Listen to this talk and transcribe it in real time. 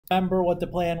Remember what the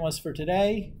plan was for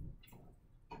today.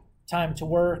 Time to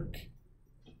work,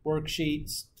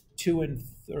 worksheets 2 and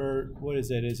what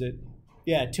is it? Is it?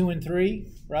 Yeah, 2 and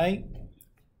 3, right?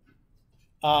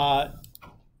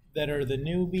 That are the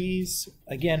newbies.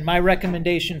 Again, my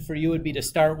recommendation for you would be to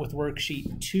start with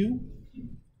worksheet 2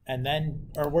 and then,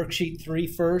 or worksheet 3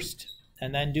 first,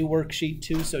 and then do worksheet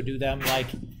 2. So do them like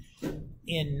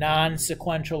in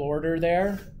non-sequential order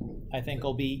there. I think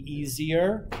will be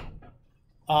easier.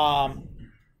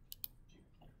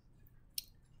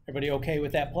 Everybody okay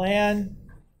with that plan?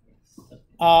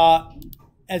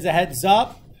 As a heads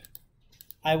up,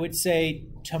 I would say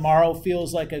tomorrow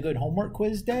feels like a good homework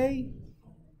quiz day.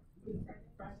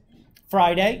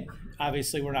 Friday,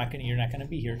 obviously you're not gonna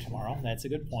be here tomorrow. That's a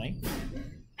good point.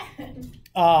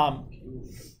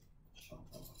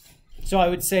 So I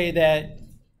would say that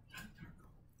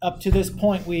up to this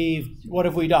point, what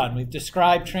have we done? We've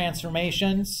described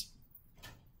transformations,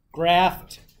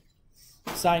 graphed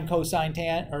sine, cosine,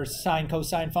 tan, or sine,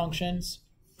 cosine functions,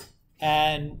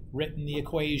 and written the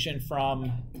equation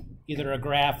from either a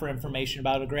graph or information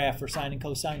about a graph for sine and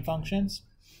cosine functions.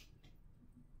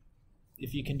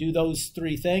 If you can do those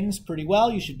 3 things pretty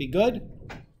well, you should be good.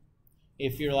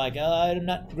 If you're like, I'm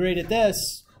not great at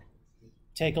this,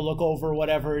 take a look over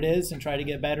whatever it is and try to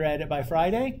get better at it by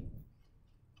Friday.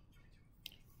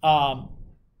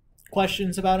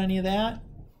 Questions about any of that?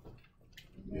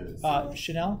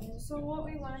 Chanel? So what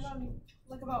we learned on,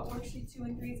 like, about worksheet 2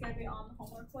 and 3 is going to be on the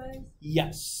homework quiz?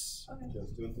 Yes. Okay.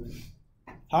 Just 2 and 3?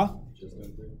 Huh? Just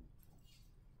done 3?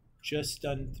 Just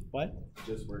done what?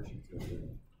 Just worksheet 2 and 3.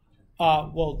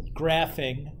 Well,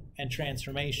 graphing and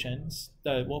transformations,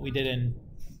 what we did in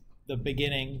the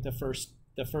beginning, the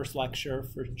first lecture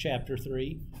for chapter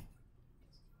 3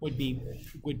 would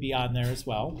be on there as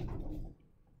well.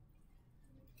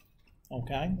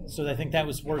 Okay, so I think that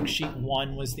was worksheet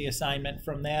 1 was the assignment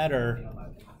from that, or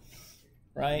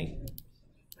right?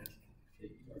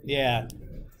 Yeah.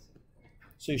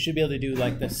 So you should be able to do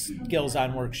like the skills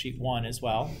on worksheet 1 as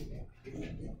well.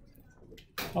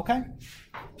 Okay.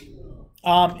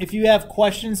 If you have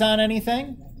questions on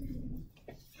anything,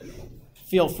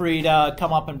 feel free to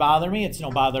come up and bother me. It's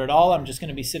no bother at all. I'm just going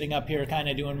to be sitting up here kind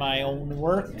of doing my own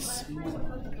works.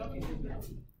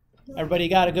 Everybody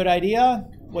got a good idea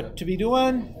what to be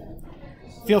doing?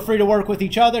 Feel free to work with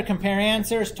each other, compare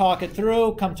answers, talk it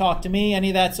through, come talk to me.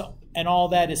 Any of that's and all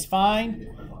that is fine.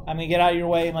 I'm going to get out of your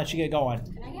way and let you get going.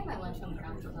 Can I get my lunch on the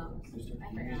ground? I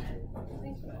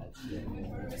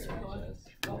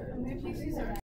forgot.